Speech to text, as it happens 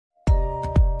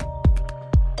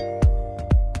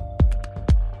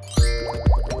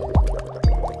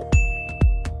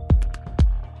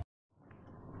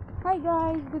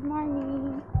guys, good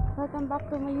morning. Welcome back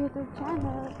to my YouTube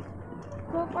channel.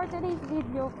 So for today's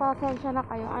video, pasensya na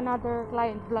kayo, another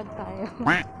client vlog tayo.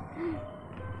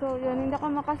 So yun, hindi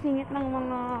ako makasingit ng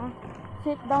mga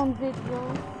sit down video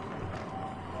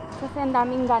kasi ang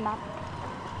daming ganap.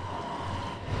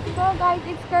 So guys,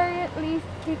 it's currently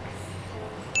 6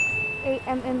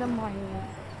 AM in the morning.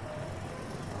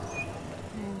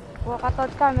 Walkabout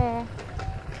kami.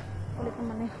 Ulit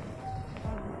naman eh.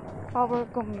 Power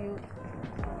commute.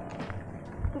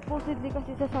 Supposedly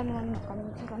kasi sa San Juan na kami.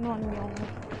 Sa San Juan yung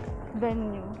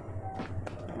venue.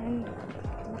 And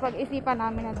napag-isipan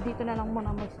namin na dito na lang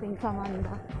muna mag-stay sa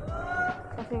Manda.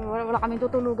 Kasi wala kaming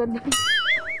tutulugan doon.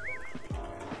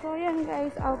 So yan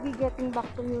guys, I'll be getting back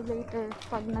to you later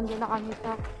pag nandun na kami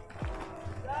sa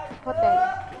hotel.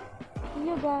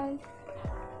 See you guys!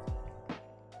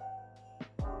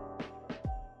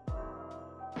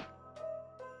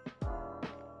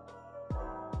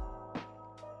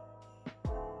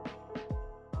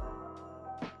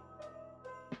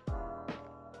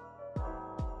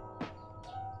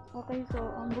 Okay, so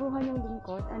ang bruhan yung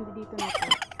lingkod, andito na po.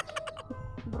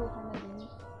 Bruhan na din.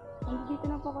 Andito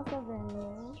na po ako sa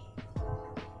venue.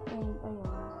 And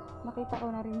ayun, nakita ko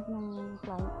na rin ng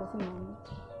client ko si ma'am.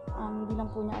 Hindi lang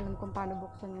po niya alam kung paano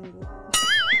buksan yung gate.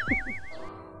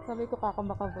 Sabi ko kakang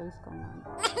baka voice ko ma'am.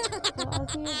 So I'll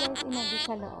see you guys in a bit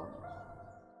sa loob.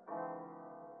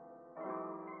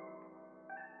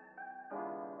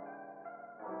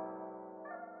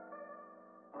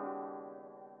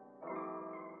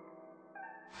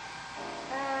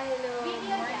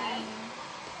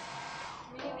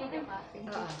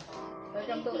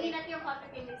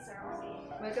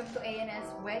 Welcome to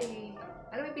ANS wedding.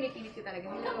 Alam mo, pinipilit ko talaga.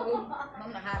 Hello. Ma'am,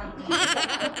 nakaharap mo.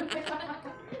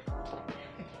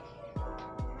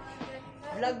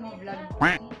 Vlog mo, vlog.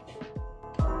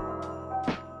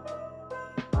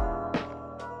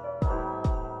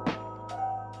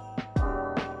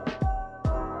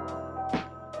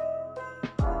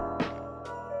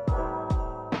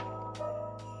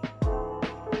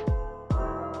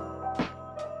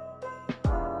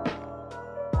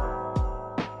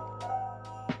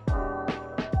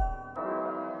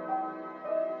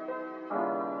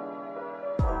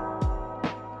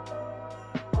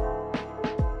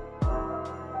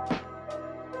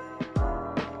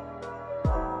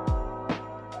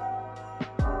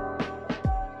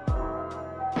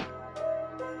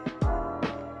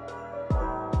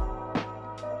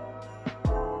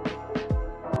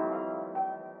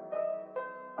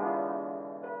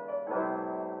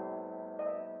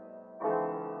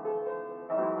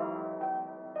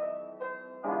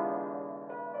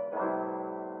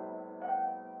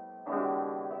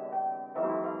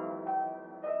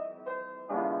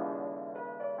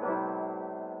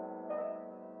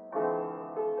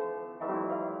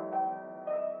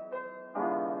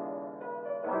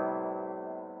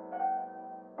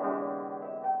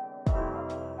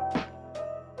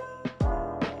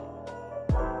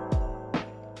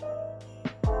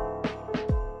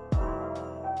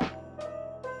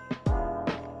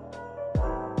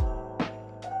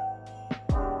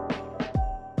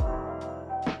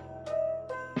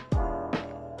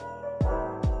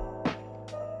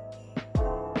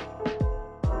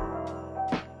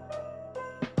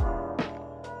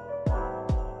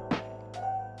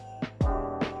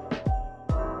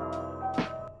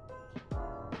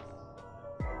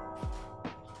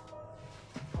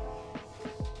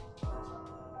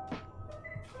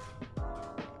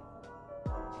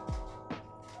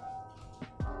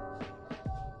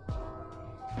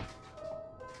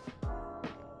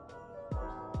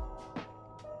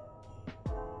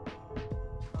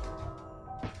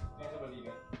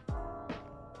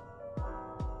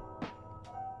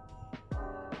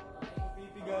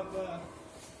 Okay,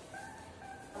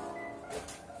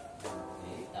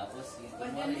 tapos yung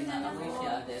tumarin na amoy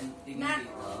siya, then tingin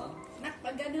dito.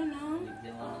 Pag gano'n, no?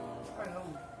 Bigyan mo ng Parang.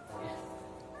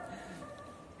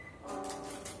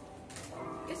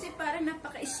 Kasi parang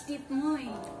napaka-stiff mo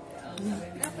eh.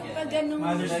 Dapat pag gano'n mo.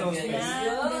 Alam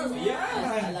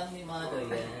ni Mother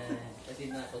yan. Kasi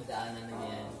napagdaanan na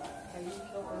yan. Kaya hindi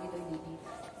ko pag ito dito.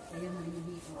 Kaya mo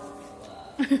dito. Wow.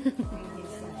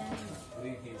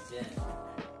 Green hills yan.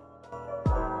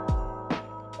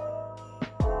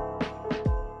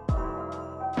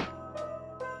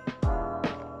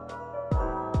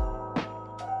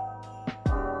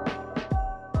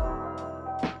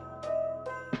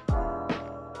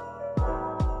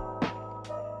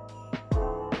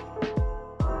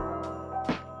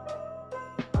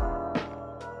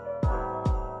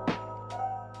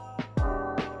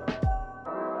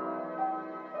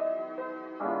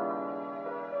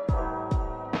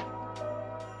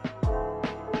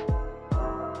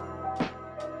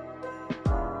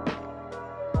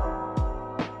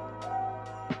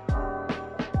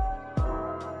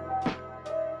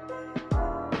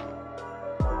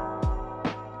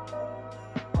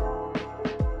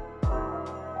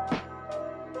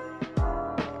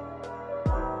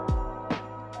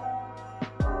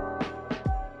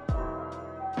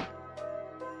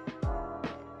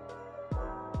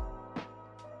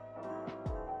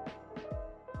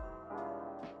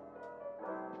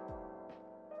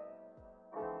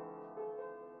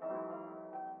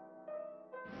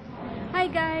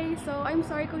 guys! So, I'm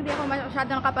sorry kung di ako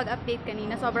masyado nakapag-update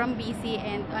kanina. Sobrang busy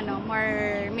and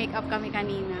more makeup kami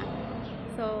kanina.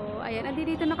 So, ayan.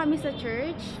 Dito na kami sa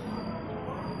church.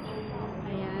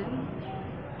 Ayan.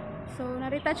 So,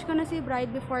 na-retouch ko na si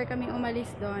bride before kami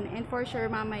umalis doon. And for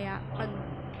sure, mamaya,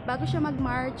 bago siya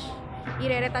mag-march,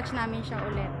 i-retouch namin siya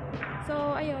ulit.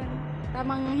 So, ayun.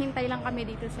 Tamang hintay lang kami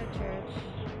dito sa church.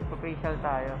 Pa-facial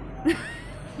tayo.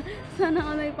 Sana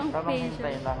ano yung pang Tamang facial.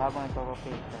 hintay lang habang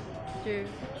ito-facial. True.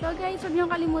 So guys, huwag niyong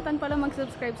kalimutan pala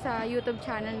mag-subscribe sa YouTube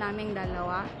channel naming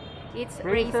dalawa. It's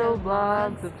Rachel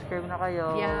Vlog. Vlog. Subscribe na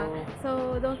kayo. Yeah.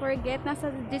 So don't forget, nasa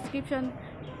description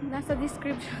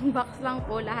box lang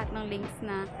po lahat ng links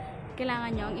na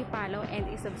kailangan nyo i-follow and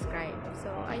i-subscribe.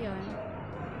 So ayun.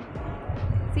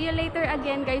 See you later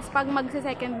again guys pag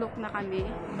magse-second look na kami.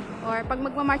 Or pag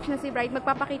magma-march na si bride,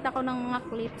 magpapakita ko ng mga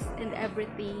clips and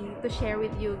everything to share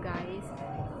with you guys.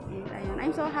 And ayun,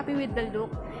 I'm so happy with the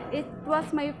look. It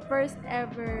was my first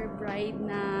ever bride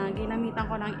na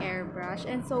ginamitan ko ng airbrush.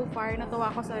 And so far,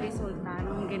 natuwa ko sa resulta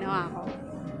nung ginawa ko.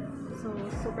 So,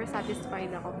 super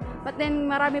satisfied ako. But then,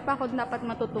 marami pa ako dapat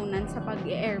matutunan sa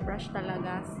pag-airbrush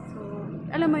talaga. So,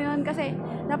 alam mo yun, kasi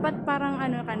dapat parang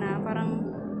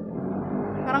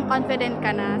parang confident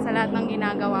ka na sa lahat ng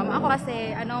ginagawa mo. Ako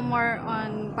kasi, more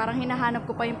on, parang hinahanap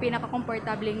ko pa yung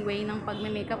pinaka-comfortabling way ng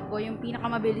pag-makeup ko, yung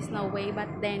pinaka-mabilis na way, but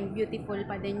then, beautiful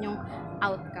pa din yung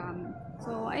outcome.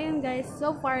 So, ayun guys,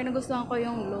 so far, nagustuhan ko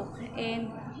yung look, and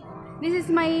this is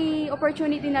my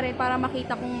opportunity na rin para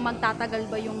makita kung magtatagal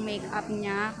ba yung makeup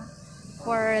niya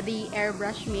for the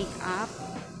airbrush makeup.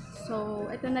 So,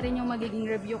 ito na rin yung magiging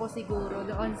review ko siguro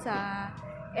doon sa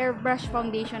airbrush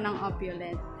foundation ng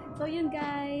Opulent. So yun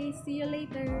guys, see you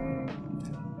later.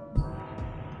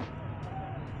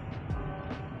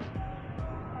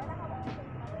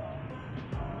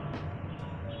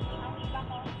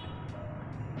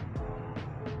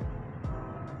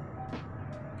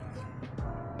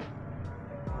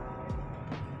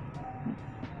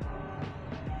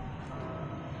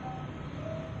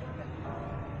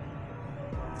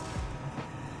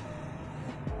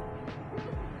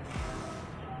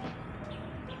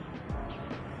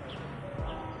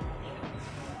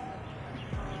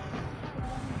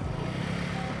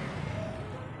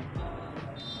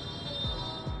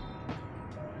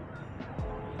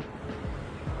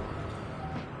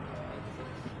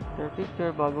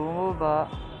 Picture bago bumaba.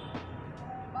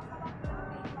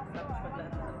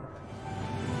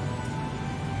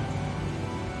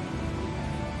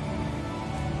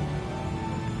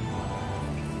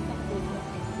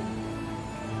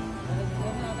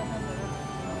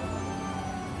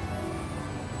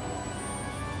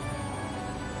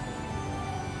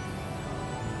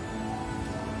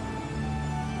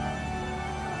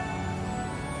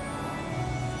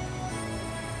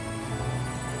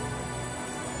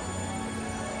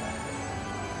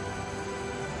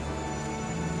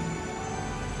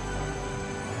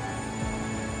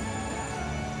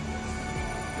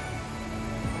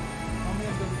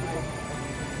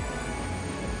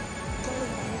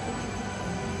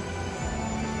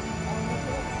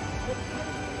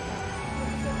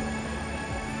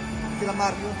 Sila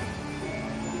Mario.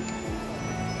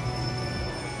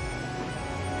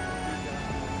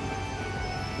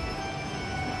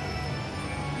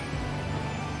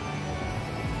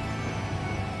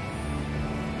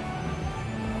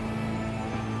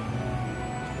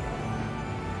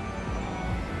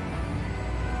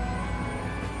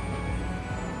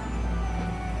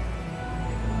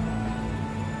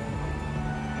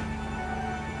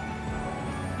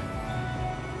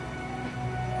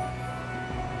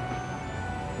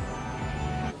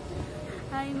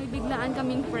 Ay, may biglaan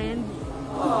kaming friend.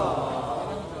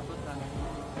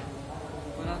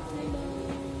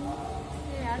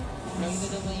 Ayan. Gawin ko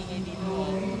daw maingay dito.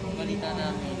 Balita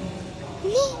namin.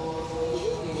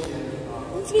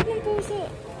 Ang sweet ng puso.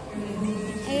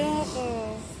 Ayoko.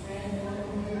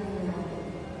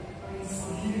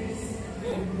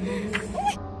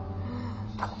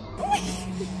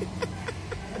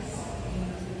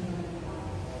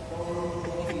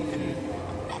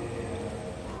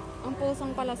 Ang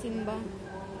pusong pala Simba.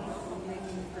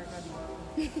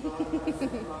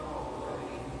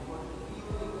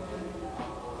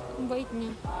 Ang bait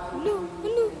niya. Hello,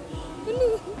 hello,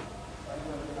 hello.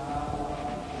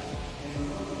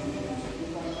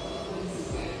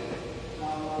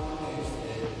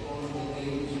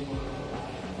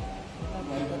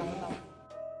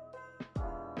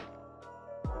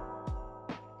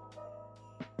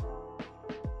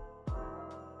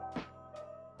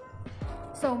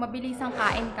 So, mabilisang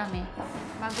kain kami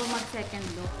bago mag-second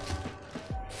look.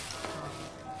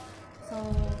 So,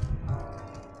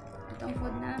 ito yung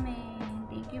food namin.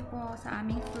 Thank you po sa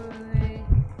aming food.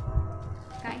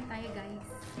 Kain tayo, guys.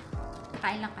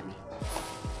 Kain lang kami.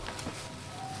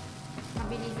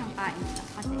 Mabilis ang kain lang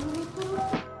kasi